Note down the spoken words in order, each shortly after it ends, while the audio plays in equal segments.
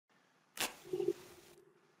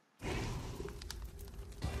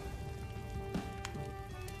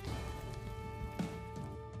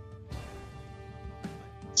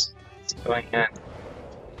going on?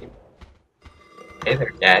 Hey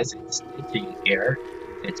there guys, it's Digi here.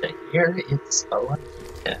 Digi here, it's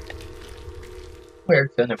Spelunky time. We're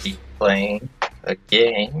gonna be playing a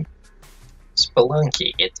game,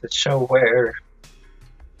 Spelunky. It's a show where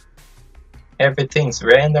everything's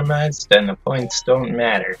randomized and the points don't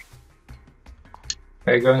matter.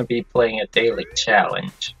 We're gonna be playing a daily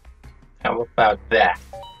challenge. How about that?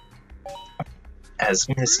 As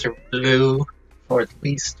Mr. Blue for at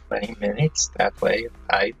least 20 minutes, that way if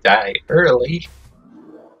I die early,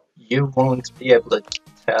 you won't be able to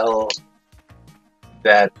tell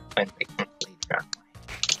that when the complete runway.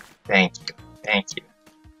 Thank you, thank you.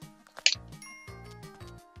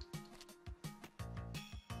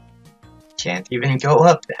 Can't even go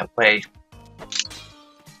up that way.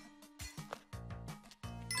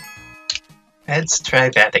 Let's try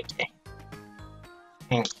that again.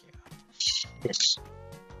 Thank you. Shit.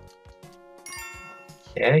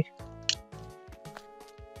 Okay.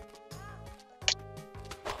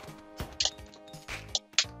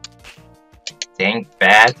 Dang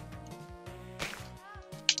bad.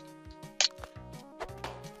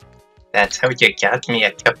 That's how you got me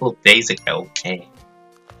a couple days ago, okay?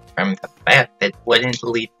 From the fact that wouldn't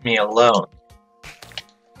leave me alone.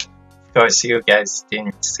 Of course, you guys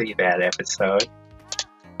didn't see that episode.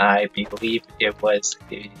 I believe it was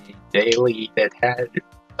the daily that had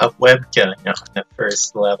a webgun on the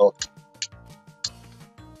first level.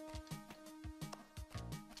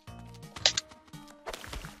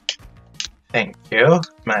 Thank you,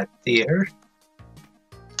 my dear.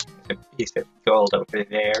 There's a piece of gold over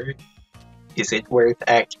there. Is it worth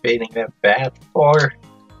activating the bat for?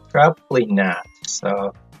 Probably not,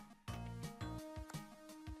 so...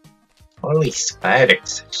 Holy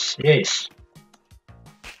spiders, sheesh.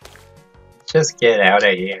 Just get out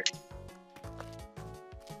of here.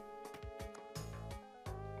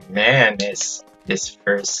 Man, this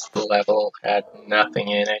first level had nothing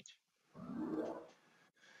in it.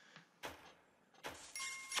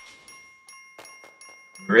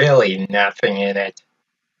 Really nothing in it.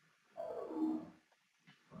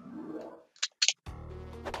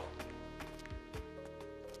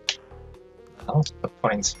 Well, the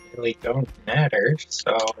points really don't matter,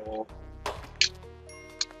 so...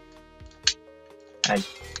 I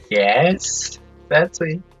guess that's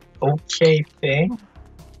an okay thing.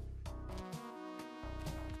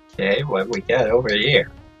 Okay, what we got over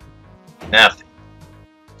here? Nothing.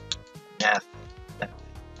 Nothing.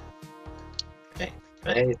 Nothing.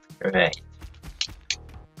 Great, great, great.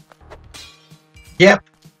 Yep,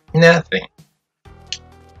 nothing.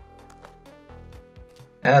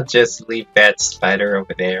 I'll just leave that spider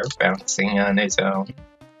over there bouncing on his own.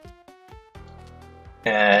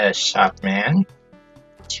 Shopman.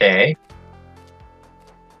 Okay.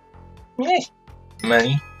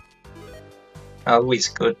 Money. Always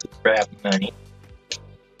good to grab money.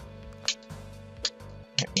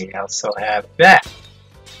 And we also have that,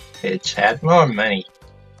 which had more money.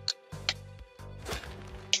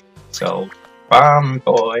 So, Bomb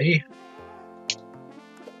Boy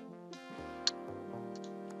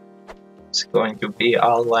is going to be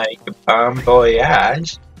all like Bon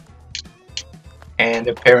Voyage. And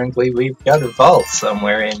apparently we've got a vault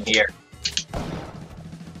somewhere in here.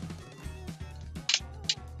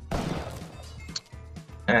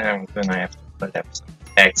 I'm gonna have to put up some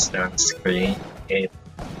text on screen if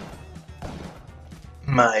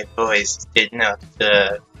my voice did not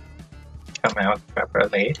come out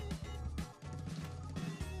properly.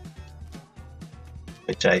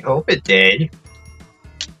 Which I hope it did.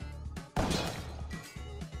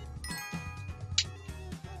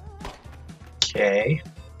 Okay.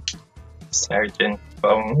 Sergeant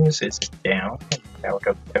Bones is down and out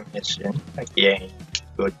of commission again.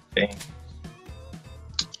 Good thing.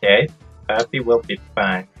 Okay, Puppy will be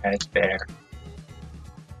fine right there.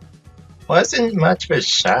 Wasn't much of a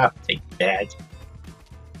shop to get.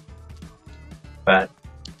 But,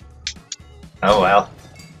 oh well.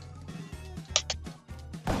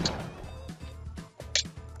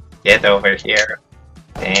 Get over here.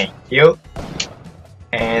 Thank you.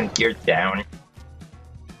 And you're down.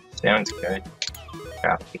 Sounds good.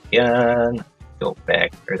 Drop the gun. Go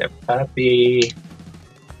back for the puppy.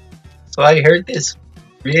 So I heard this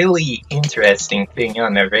really interesting thing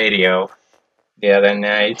on the radio the other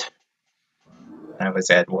night. I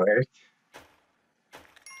was at work.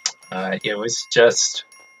 It was just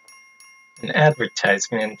an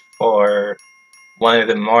advertisement for one of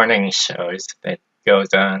the morning shows that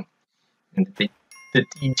goes on. And the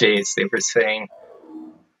DJs, they were saying,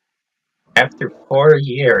 after 4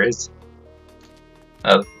 years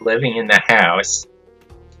of living in the house,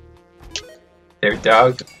 their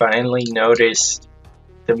dog finally noticed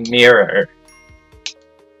the mirror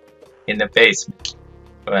in the basement.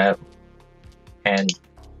 Well, and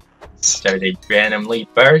started randomly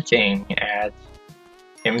barking at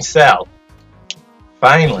himself.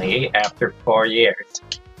 Finally, after 4 years.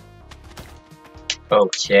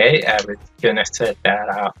 Okay, I was gonna set that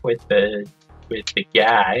off with the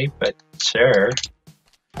guy, but sure.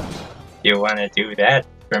 You wanna do that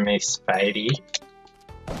for me, Spidey?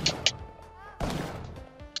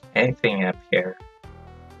 Anything up here?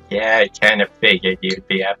 Yeah, I kinda figured you'd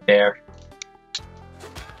be up there.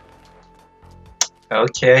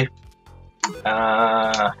 Okay.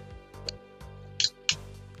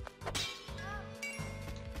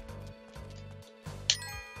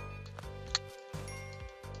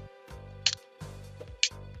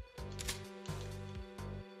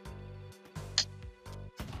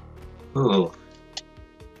 Ooh.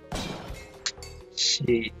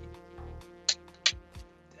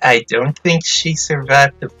 I don't think she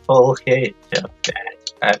survived the full hit of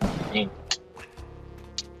that. I mean,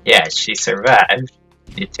 yeah, she survived.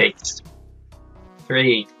 It takes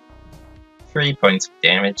three points of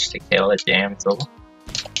damage to kill a damsel.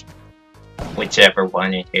 Whichever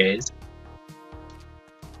one it is.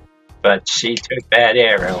 But she took that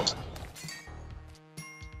arrow.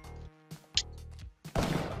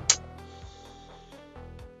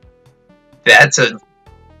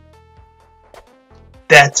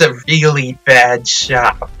 That's a really bad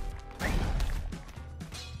shot.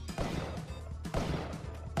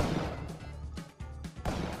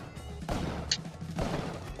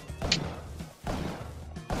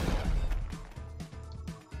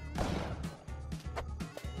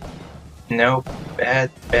 No,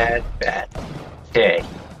 bad. Okay.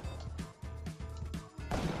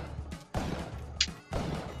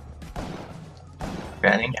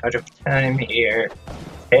 Running out of time here.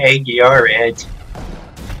 Hey, you're it.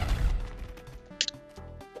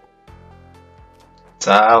 That's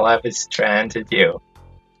all I was trying to do.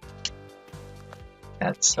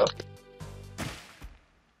 That's so...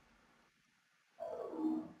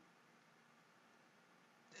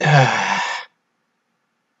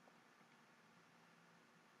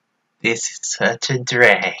 This is such a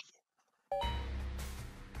drag.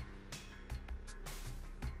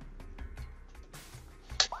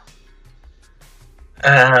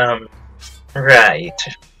 Right.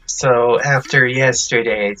 So after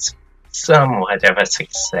yesterday's somewhat of a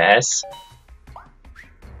success,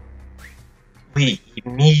 we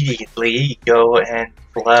immediately go and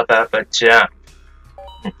flub up a jump.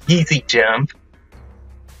 An easy jump.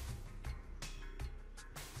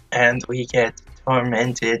 And we get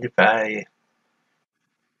tormented by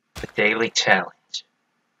the daily challenge.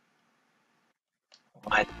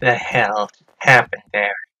 What the hell happened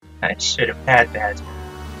there? I should have had that.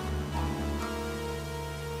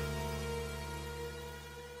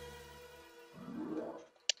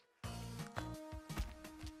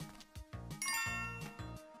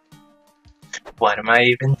 What am I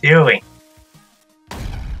even doing?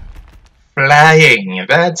 Flying!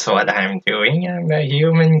 That's what I'm doing. I'm a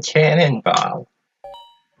human cannonball.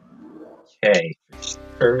 Okay,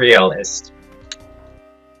 for realist.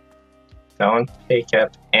 Don't pick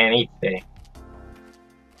up anything.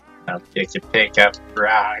 I'll get to pick up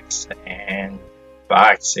rocks and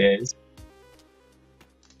boxes.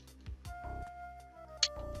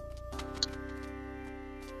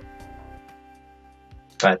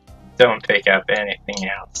 But don't pick up anything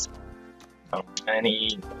else. No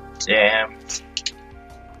money, no gems,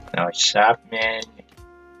 no shopmen.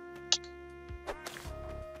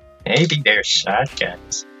 Maybe they're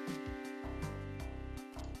shotguns.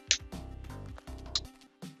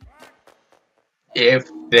 If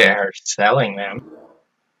they're selling them.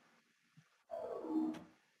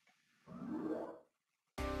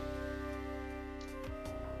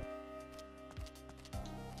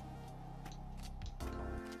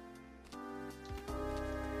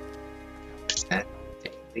 Is that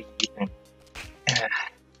daily even?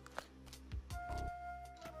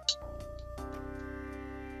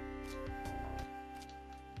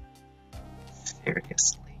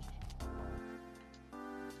 Seriously.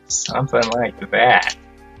 Something like that.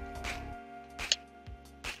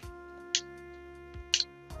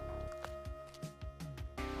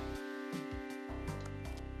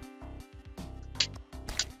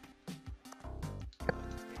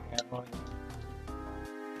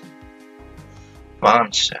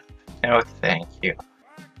 Bomb shop. No, thank you.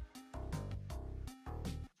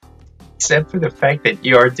 Except for the fact that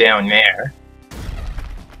you're down there.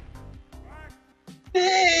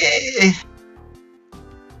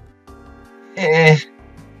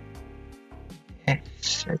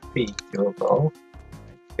 Should be doable,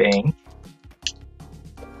 I think.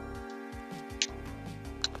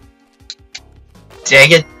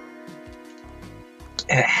 Dang it!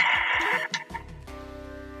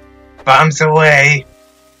 Bombs away!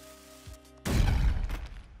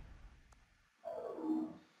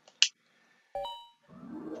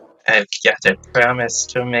 I've got a promise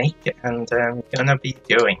to make, and I'm gonna be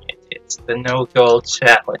doing it. It's the no goal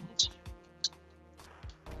challenge.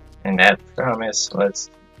 And that promise was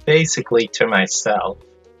basically to myself,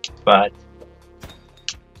 but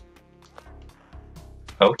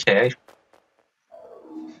okay.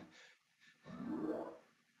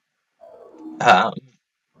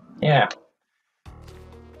 Yeah.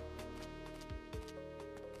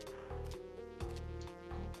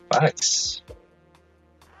 Box.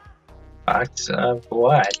 Box of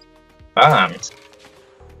what? Bombs.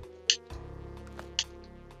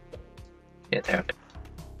 Get out.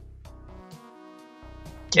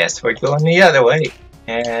 Guess we're going the other way.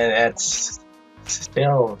 And that's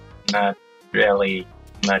still not really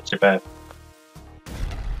much of a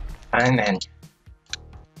fun and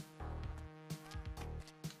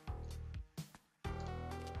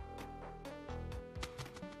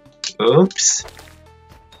oops.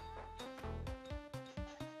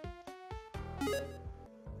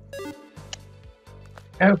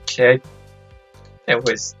 Okay. It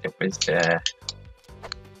was not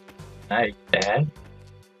bad.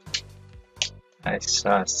 I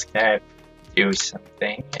saw Skype do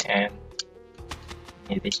something and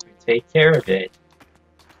needed to take care of it.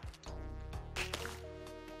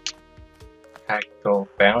 I go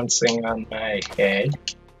bouncing on my head,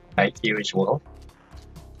 like usual.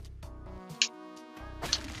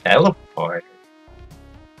 Teleport.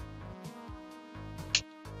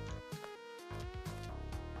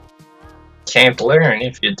 Can't learn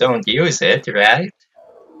if you don't use it, right?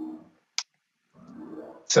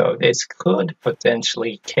 So this could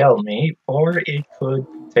potentially kill me, or it could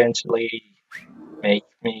potentially make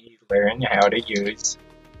me learn how to use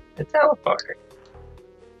the teleporter.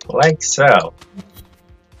 Like so.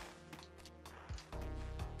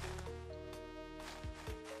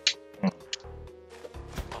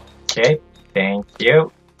 Okay, thank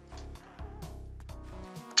you.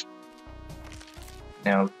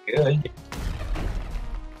 No good.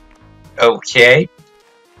 Okay.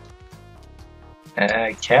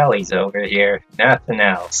 Callie's over here. Nothing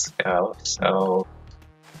else, though, so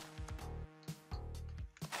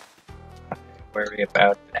I worry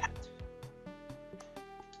about that.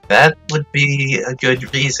 That would be a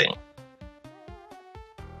good reason.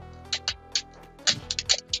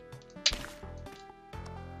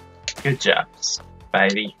 Good job,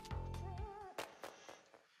 Spidey.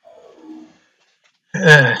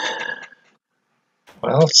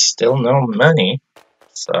 Well, still no money,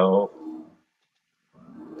 so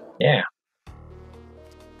yeah.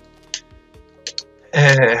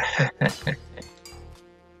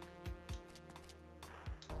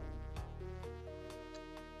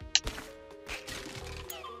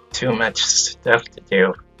 Too much stuff to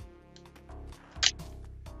do.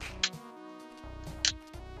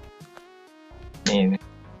 I mean,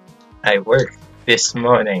 I worked this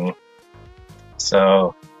morning,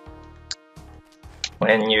 so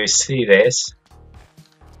when you see this,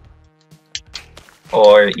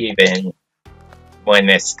 or even when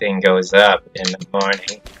this thing goes up in the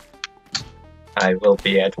morning, I will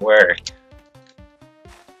be at work.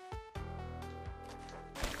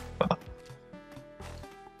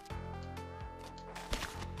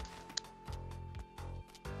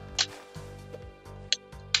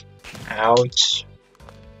 Ouch.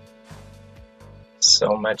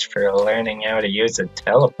 So much for learning how to use a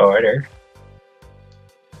teleporter.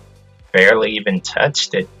 Barely even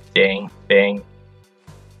touched it, dang thing.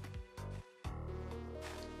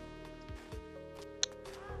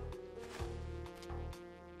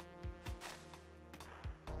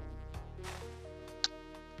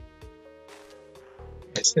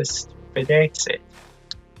 It's a stupid exit.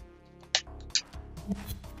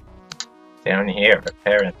 Down here,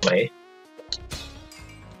 apparently.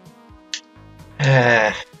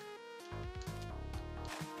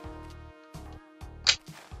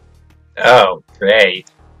 Oh,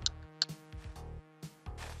 great.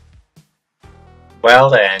 Well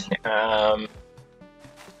then,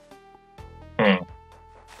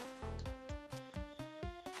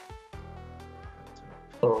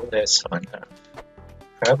 pull this one up.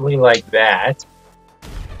 Probably like that.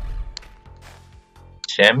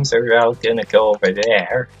 Gems are all gonna go over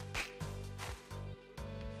there.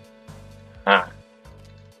 Huh.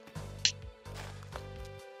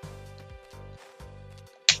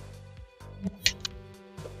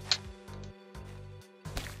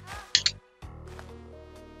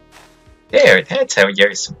 There, that's how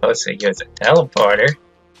you're supposed to use a teleporter.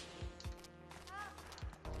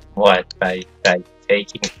 What, by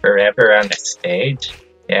taking forever on the stage?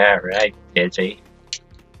 Yeah, right, Digi.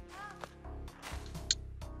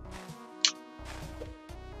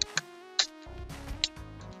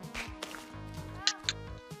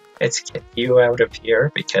 Let's get you out of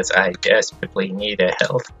here because I desperately need a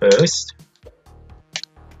health boost.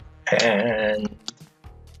 And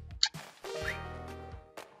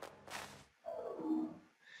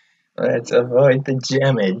let's avoid the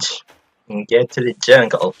gemage and get to the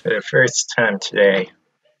jungle for the first time today.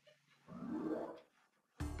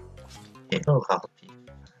 It'll all be fine.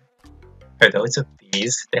 Are those the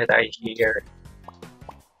bees that I hear?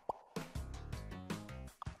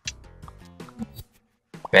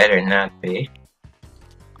 Better not be.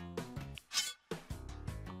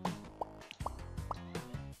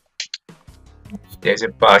 There's a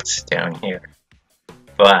box down here,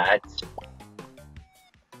 but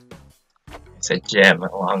there's a gem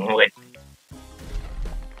along with it.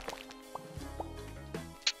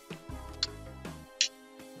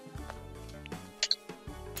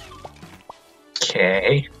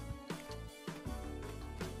 Okay.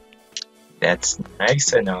 That's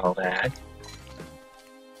nice and all that.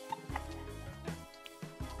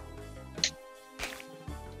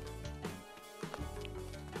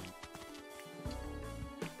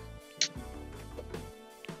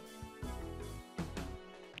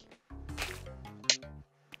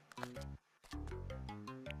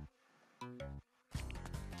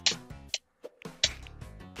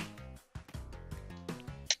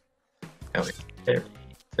 That was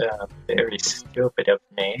very stupid of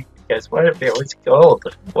me, because what if it was gold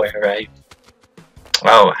where I...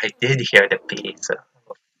 Oh, I did hear the bees.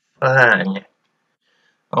 Oh, fun.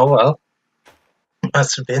 Oh well.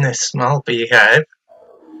 Must have been a small beehive.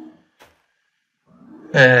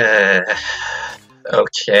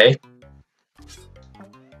 Okay.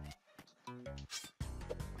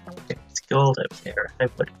 If it's gold up there, I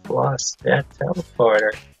would have lost that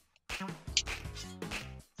teleporter.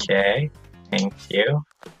 Okay, thank you.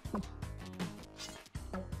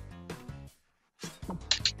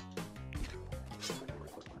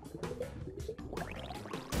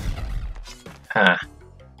 Huh.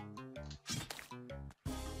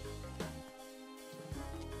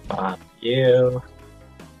 Pop you.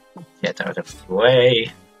 Get out of the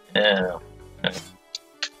way. Oh.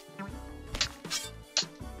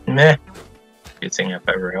 Meh. Using up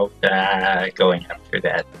a rope. Going after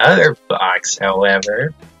that other box,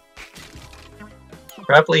 however.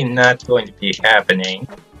 Probably not going to be happening.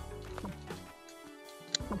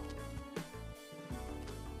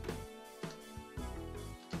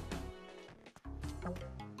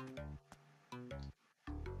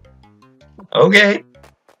 Okay.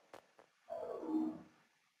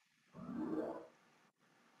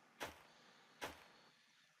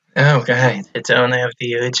 Oh god, I don't have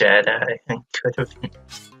the Rouge-like. I could have...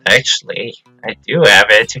 Actually, I do have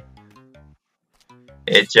it.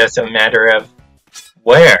 It's just a matter of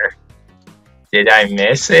where. Did I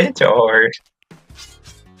miss it, or...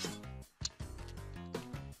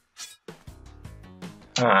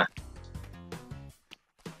 Huh.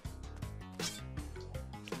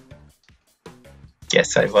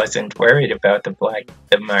 Guess I wasn't worried about the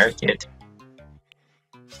market.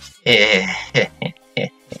 Okay,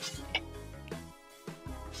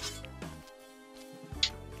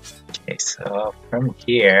 so from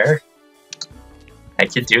here, I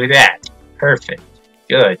could do that. Perfect.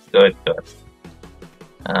 Good, good, good.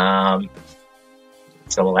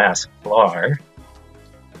 It's the last floor.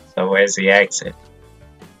 So where's the exit?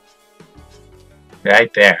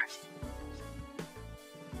 Right there.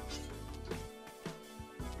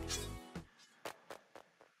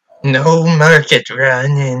 No market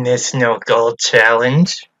run in this no gold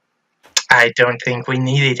challenge. I don't think we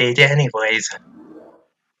needed it anyways.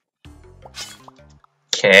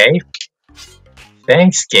 Okay.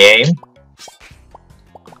 Thanks, game.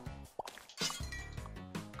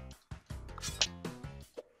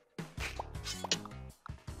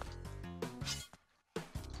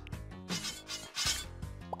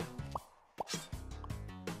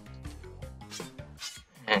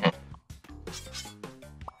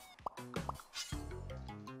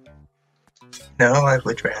 No, I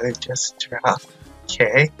would rather just drop.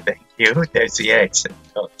 Okay, thank you. There's the exit.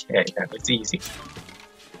 Okay, that was easy.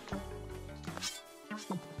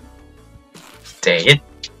 Dang it.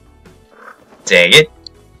 Dang it.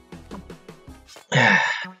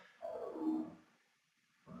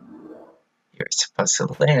 You're supposed to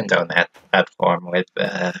land on that platform with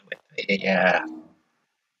the yeah.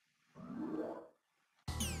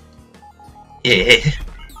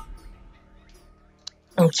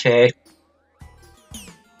 Okay.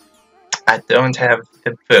 I don't have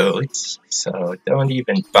the boots, so don't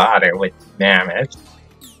even bother with Mammoth.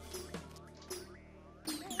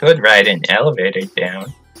 Could ride an elevator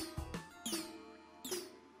down.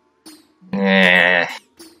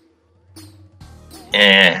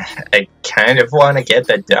 I kind of want to get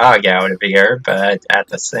the dog out of here, but at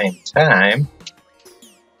the same time,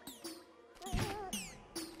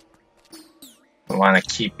 I want to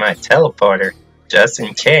keep my teleporter, just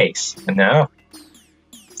in case, you know?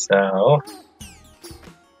 So,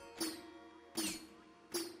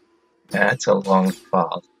 that's a long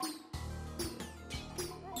fall.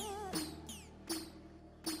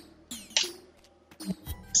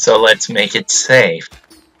 So let's make it safe.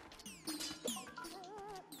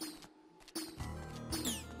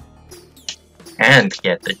 And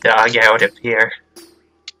get the dog out of here.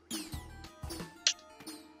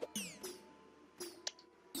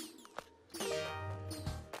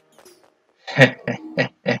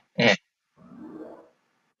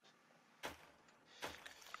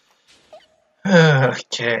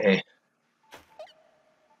 Okay.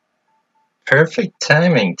 Perfect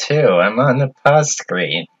timing, too. I'm on the pause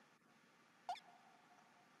screen.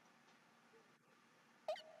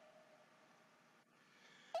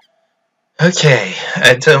 Okay,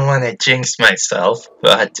 I don't want to jinx myself,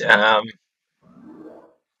 but,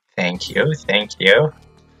 thank you.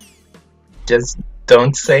 Just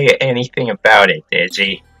don't say anything about it,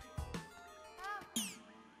 Digi.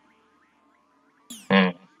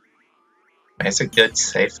 Where's a good,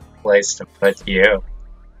 safe place to put you?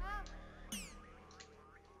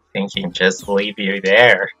 Thinking just leave you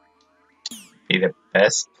there. Be the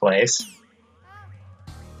best place.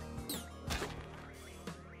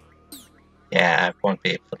 Yeah, I won't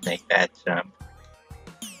be able to make that jump.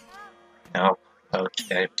 Nope,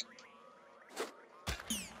 okay.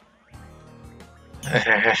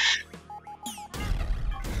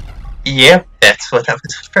 Yep, that's what I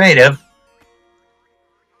was afraid of.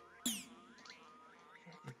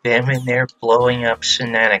 Them in there blowing up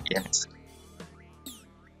shenanigans.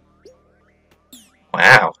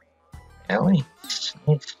 Wow. Really?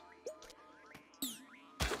 Let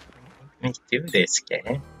me do this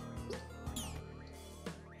game.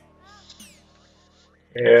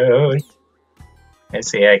 Dude.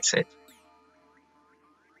 There's the exit.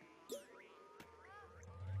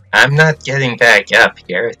 I'm not getting back up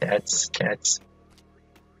here. That's...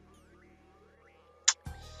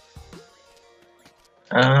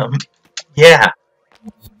 Yeah.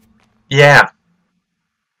 Yeah.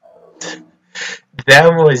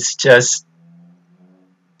 That was just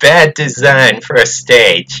bad design for a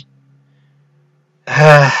stage.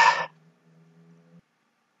 Yeah.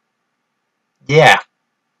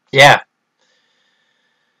 Yeah.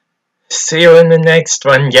 See you in the next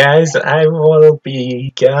one, guys. I will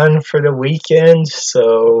be gone for the weekend,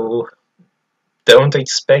 so don't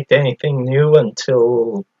expect anything new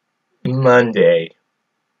until Monday.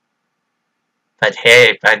 But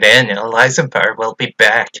hey, by then, Elizabar will be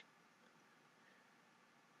back.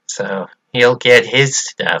 So he'll get his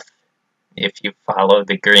stuff if you follow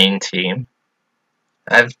the green team.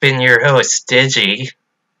 I've been your host,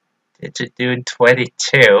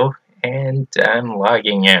 Digidude22, and I'm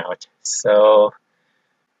logging out. So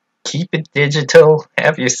keep it digital,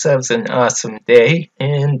 have yourselves an awesome day,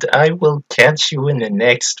 and I will catch you in the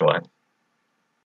next one.